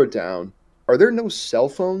 One that I wrote down: are there no cell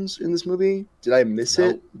phones in this movie? Did I miss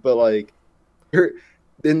Nope. it? But like,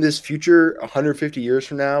 in this future, 150 years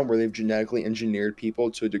from now, where they've genetically engineered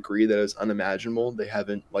people to a degree that is unimaginable, they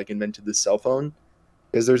haven't like invented the cell phone.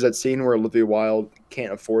 Because there's that scene where Olivia Wilde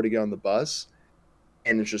can't afford to get on the bus,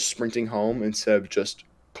 and is just sprinting home instead of just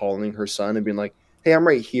calling her son and being like, "Hey, I'm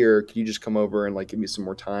right here. Could you just come over and like give me some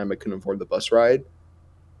more time? I couldn't afford the bus ride."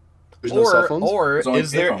 There's no cell phones. Or There's only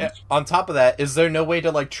is there, payphones. on top of that, is there no way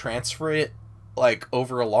to like transfer it like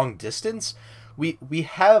over a long distance? We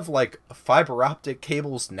have like fiber optic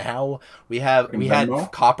cables now. We had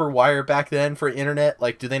Venmo? copper wire back then for internet.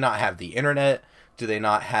 Like, do they not have the internet? Do they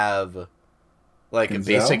not have like a Denzel,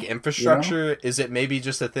 basic infrastructure? Is it maybe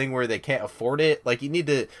just a thing where they can't afford it? Like, you need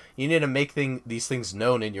to make these things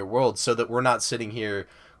known in your world so that we're not sitting here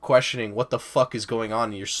questioning what the fuck is going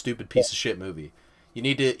on in your stupid piece of shit movie. You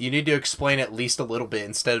need to explain at least a little bit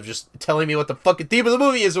instead of just telling me what the fucking theme of the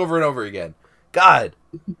movie is over and over again. God.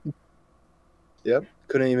 Yep.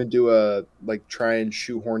 Couldn't even do a like try and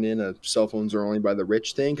shoehorn in a cell phones are only by the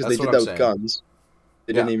rich thing because they That's did what that I'm with saying. guns.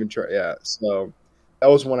 They didn't even try. Yeah. So that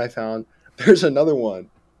was one I found. There's another one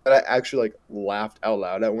that I actually like laughed out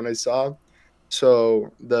loud at when I saw.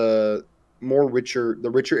 So the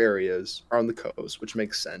richer areas are on the coast, which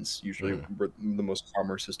makes sense. Usually, where the most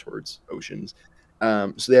commerce is towards oceans.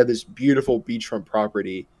 So they have this beautiful beachfront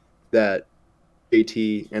property that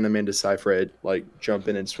JT and Amanda Seyfried like jump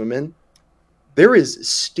in and swim in. There is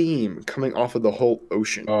steam coming off of the whole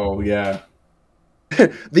ocean. Oh yeah.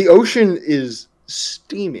 The ocean is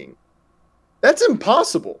steaming. That's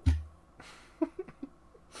impossible.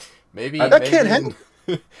 Maybe That can't happen.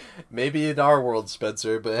 Maybe in our world,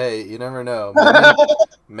 Spencer, but hey, you never know.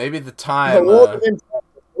 Maybe the The time. world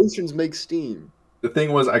oceans make steam. The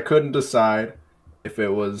thing was, I couldn't decide if it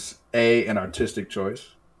was A, an artistic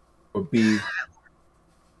choice, or B,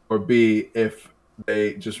 if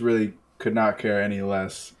they just really could not care any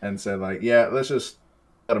less and said like, yeah, let's just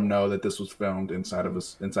let them know that this was filmed inside of a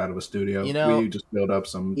studio. You know, we just build up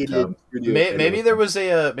some. Maybe there was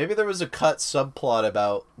a cut subplot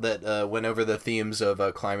about that went over the themes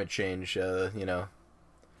of climate change. Yeah,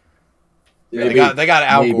 They got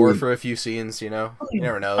Al Maybe. Gore for a few scenes. You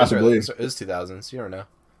never know. Possibly. It was 2000s. You never know.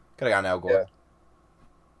 Could have gotten Al Gore. Yeah.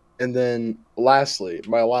 And then lastly,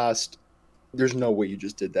 there's no way you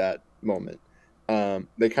just did that moment.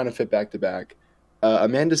 They kind of fit back to back.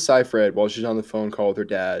 Amanda Seyfried, while she's on the phone call with her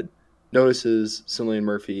dad, notices Cillian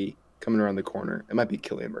Murphy coming around the corner. It might be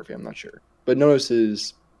Cillian Murphy, I'm not sure. But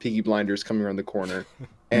notices Peaky Blinders coming around the corner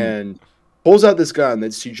and pulls out this gun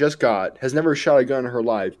that she just got, has never shot a gun in her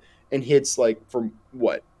life, and hits like from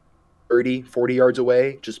 30, 40 yards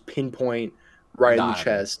away, just pinpoint right in the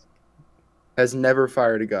chest. Has never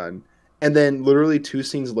fired a gun. And then literally 2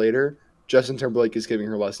 scenes later, Justin Timberlake is giving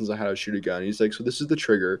her lessons on how to shoot a gun. He's like, so this is the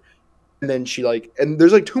trigger. And then she and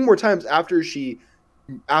there's 2 more times after she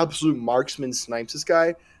absolute marksman snipes this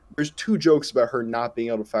guy. There's 2 jokes about her not being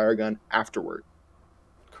able to fire a gun afterward.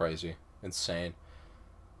 Crazy. Insane.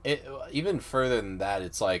 Even further than that,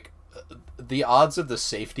 it's like the odds of the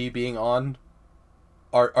safety being on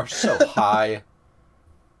are so high.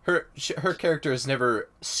 Her character has never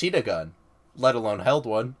seen a gun, let alone held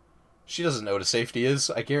one. She doesn't know what a safety is.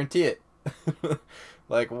 I guarantee it.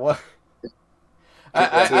 Like what?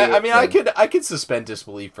 I mean, I could suspend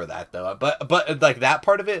disbelief for that though. But like that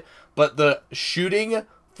part of it. But the shooting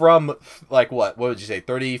from like what would you say,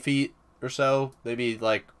 30 feet or so, maybe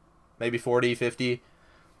 40, 50.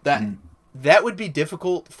 That would be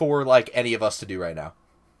difficult for like any of us to do right now.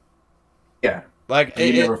 Yeah. Like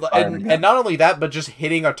and not only that, but just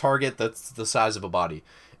hitting a target that's the size of a body.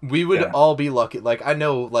 We would all be lucky. Like I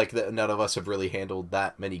know, like that none of us have really handled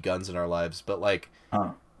that many guns in our lives, but like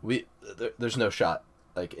there's no shot.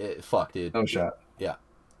 Like fuck, dude. No shot. Yeah.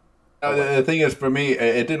 The thing is, for me,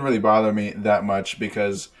 it didn't really bother me that much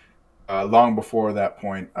because long before that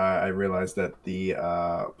point, I realized that the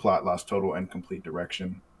plot lost total and complete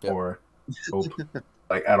direction Yep. or hope,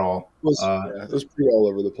 like at all. It was pretty all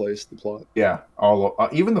over the place. The plot. Yeah,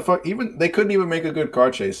 even they couldn't even make a good car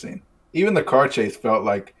chase scene. Even the car chase felt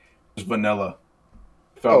like just vanilla.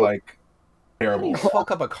 Felt like How do terrible. you fuck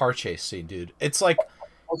up a car chase scene, dude? It's like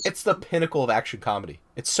it's the pinnacle of action comedy.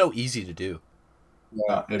 It's so easy to do.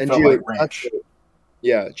 It And felt Gio, like ranch.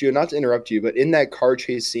 Gio, not to interrupt you, but in that car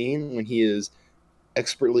chase scene when he is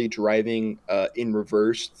expertly driving in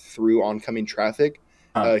reverse through oncoming traffic,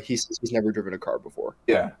 he says he's never driven a car before.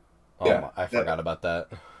 Yeah, Oh, yeah, I forgot about that.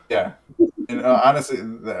 yeah. And honestly,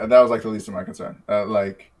 that was like the least of my concern.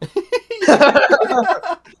 Like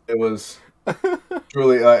it was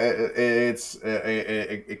truly, it's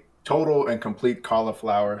a total and complete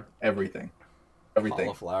cauliflower everything.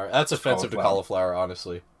 Cauliflower. That's offensive to cauliflower,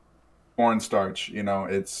 honestly. Cornstarch,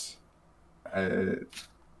 it's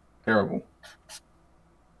terrible.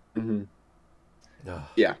 Mm-hmm. Ugh,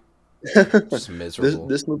 Yeah. just miserable.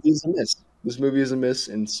 This movie is a miss. This movie is a miss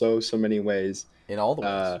in so many ways. In all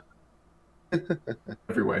the ways.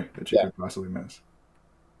 Every way that you could possibly miss.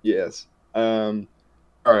 Yes. All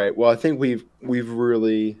right. Well, I think we've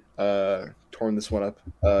really torn this one up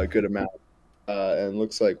a good amount, and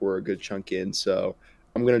looks like we're a good chunk in. So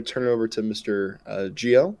I'm going to turn it over to Mr.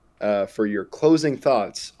 Gio for your closing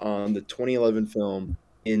thoughts on the 2011 film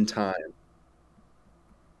In Time.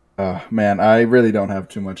 Man, I really don't have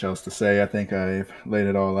too much else to say. I think I've laid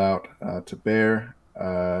it all out to bear.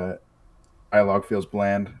 Dialogue feels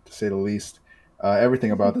bland, to say the least.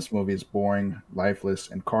 Everything about this movie is boring,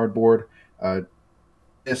 lifeless, and cardboard.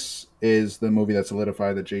 This is the movie that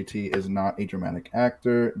solidified that JT is not a dramatic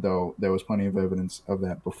actor, though there was plenty of evidence of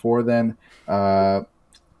that before then. The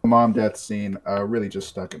mom death scene really just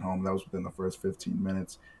stuck at home. That was within the first 15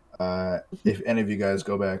 minutes. If any of you guys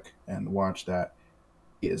go back and watch that,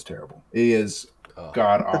 he is terrible. He is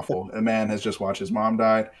god awful. A man has just watched his mom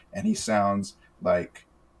die, and he sounds like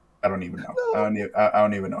I don't even know. I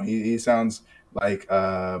don't even know. He sounds like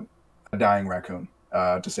a dying raccoon,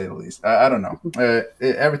 to say the least. I don't know.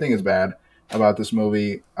 Everything is bad about this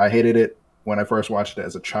movie. I hated it when I first watched it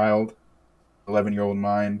as a child, 11-year-old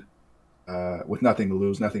mind, with nothing to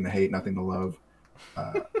lose, nothing to hate, nothing to love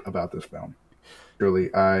about this film.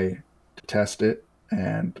 Truly, I detest it,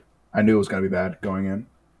 and I knew it was going to be bad going in.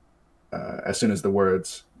 As soon as the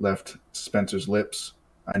words left Spencer's lips,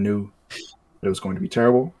 I knew it was going to be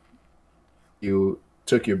terrible. You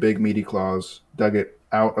took your big meaty claws, dug it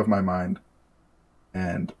out of my mind,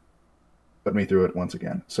 and put me through it once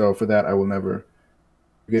again. So for that, I will never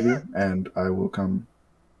forgive you, and I will come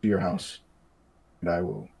to your house, and I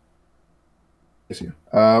will kiss you.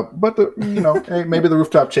 But hey, maybe the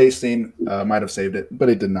rooftop chase scene might have saved it, but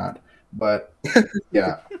it did not. But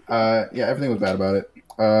yeah, everything was bad about it.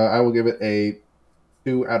 I will give it a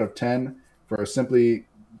 2 out of 10 for simply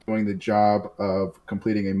doing the job of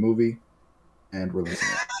completing a movie and releasing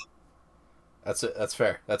it. That's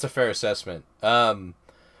fair. That's a fair assessment. So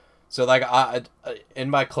like I in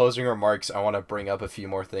my closing remarks, I want to bring up a few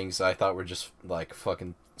more things that I thought were just like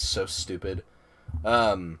fucking so stupid.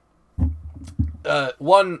 One,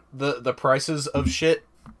 the prices of shit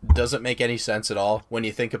doesn't make any sense at all when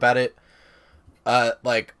you think about it. What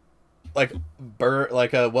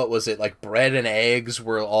was it? Like bread and eggs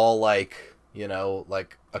were all like,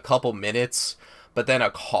 like a couple minutes, but then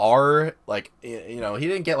a car, like, he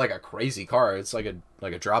didn't get like a crazy car. It's like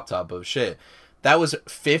a drop top of shit. That was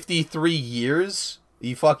 53 years. Are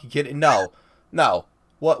you fucking kidding? No.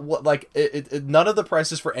 What like none of the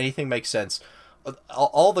prices for anything make sense.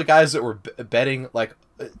 All the guys that were betting, like,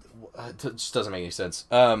 it just doesn't make any sense.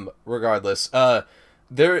 Regardless,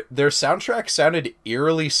 their soundtrack sounded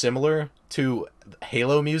eerily similar to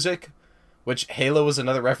Halo music, which Halo was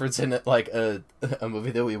another reference in like a movie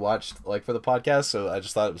that we watched like for the podcast. So I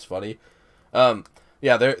just thought it was funny.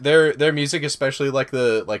 Yeah, their music, especially like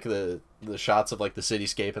the shots of like the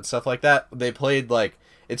cityscape and stuff like that, they played like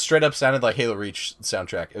it straight up sounded like Halo Reach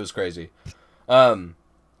soundtrack. It was crazy.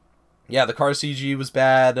 Yeah, the car CG was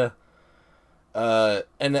bad. And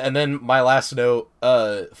then my last note,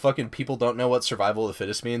 fucking people don't know what survival of the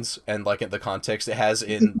fittest means, and like in the context it has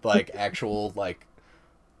in like actual like,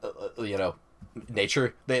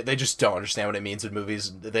 nature. They just don't understand what it means in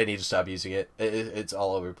movies. They need to stop using it. It's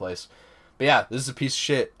all over the place. But yeah, this is a piece of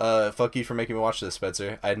shit. Fuck you for making me watch this,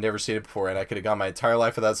 Spencer. I had never seen it before, and I could have gone my entire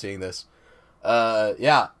life without seeing this.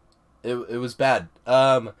 Yeah, it was bad.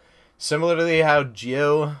 Similarly how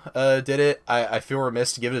Gio did it, I feel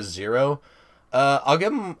remiss to give it a 0. I'll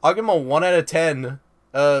give him a 1 out of 10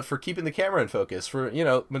 for keeping the camera in focus for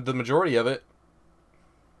the majority of it.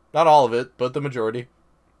 Not all of it, but the majority.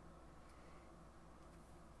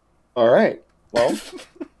 All right. Well,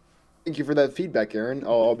 thank you for that feedback, Aaron.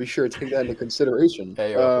 I'll be sure to take that into consideration.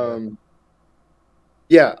 Hey, you're welcome.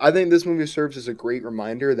 Yeah, I think this movie serves as a great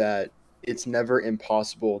reminder that it's never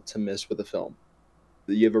impossible to miss with a film.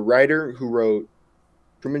 You have a writer who wrote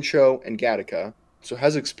Truman Show and Gattaca, so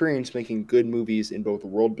has experience making good movies in both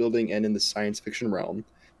world building and in the science fiction realm.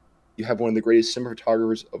 You have one of the greatest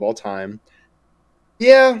cinematographers of all time.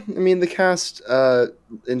 Yeah, I mean, the cast,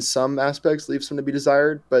 in some aspects, leaves some to be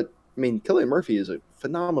desired, but, I mean, Cillian Murphy is a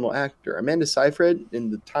phenomenal actor. Amanda Seyfried, in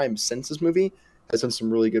the time since this movie, has done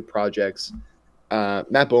some really good projects.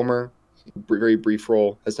 Matt Bomer, very brief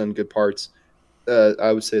role, has done good parts.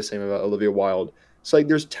 I would say the same about Olivia Wilde. So, like,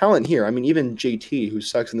 there's talent here. I mean, even JT, who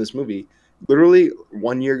sucks in this movie, literally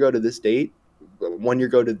 1 year ago to this date, 1 year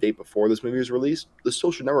ago to the date before this movie was released, The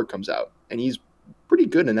Social Network comes out, and he's pretty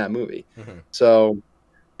good in that movie. Mm-hmm. So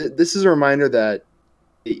this is a reminder that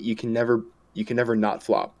you can never not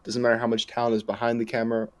flop. Doesn't matter how much talent is behind the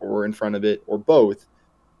camera or in front of it or both.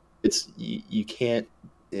 It's you can't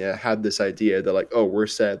have this idea that, like, oh, we're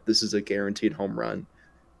set. This is a guaranteed home run.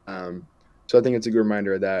 So I think it's a good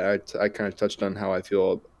reminder of that. I kind of touched on how I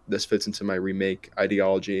feel this fits into my remake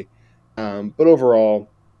ideology. But overall,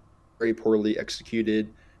 very poorly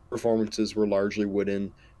executed. Performances were largely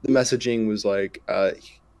wooden. The messaging was like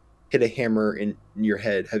hit a hammer in your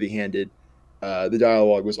head, heavy-handed. The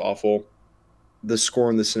dialogue was awful. The score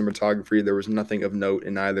and the cinematography, there was nothing of note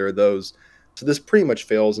in either of those. So this pretty much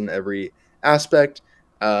fails in every aspect.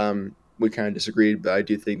 We kind of disagreed, but I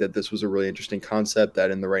do think that this was a really interesting concept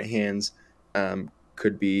that in the right hands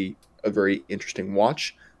could be a very interesting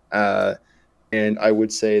watch. And I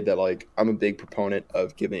would say that, like, I'm a big proponent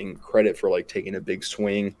of giving credit for, like, taking a big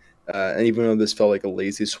swing. And even though this felt like a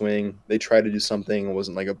lazy swing, they tried to do something. It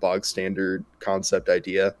wasn't like a bog standard concept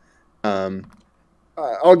idea.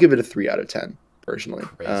 I'll give it a 3 out of 10 personally.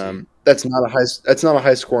 That's not a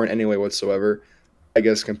high score in any way whatsoever. I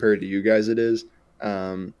guess compared to you guys, it is.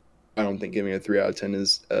 I don't think giving a 3 out of 10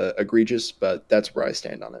 is egregious, but that's where I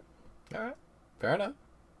stand on it. All right, fair enough.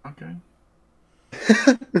 Okay.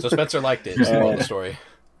 So Spencer liked it. So the story.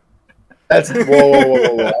 That's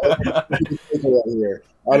whoa.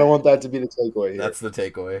 I don't want that to be the takeaway here. That's the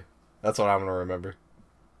takeaway. That's what I'm gonna remember.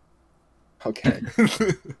 Okay.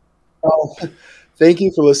 Well, thank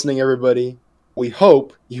you for listening, everybody. We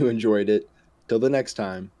hope you enjoyed it. Till the next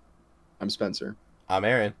time, I'm Spencer. I'm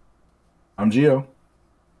Aaron. I'm Gio.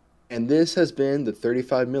 And this has been the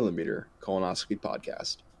 35mm Colonoscopy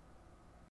Podcast.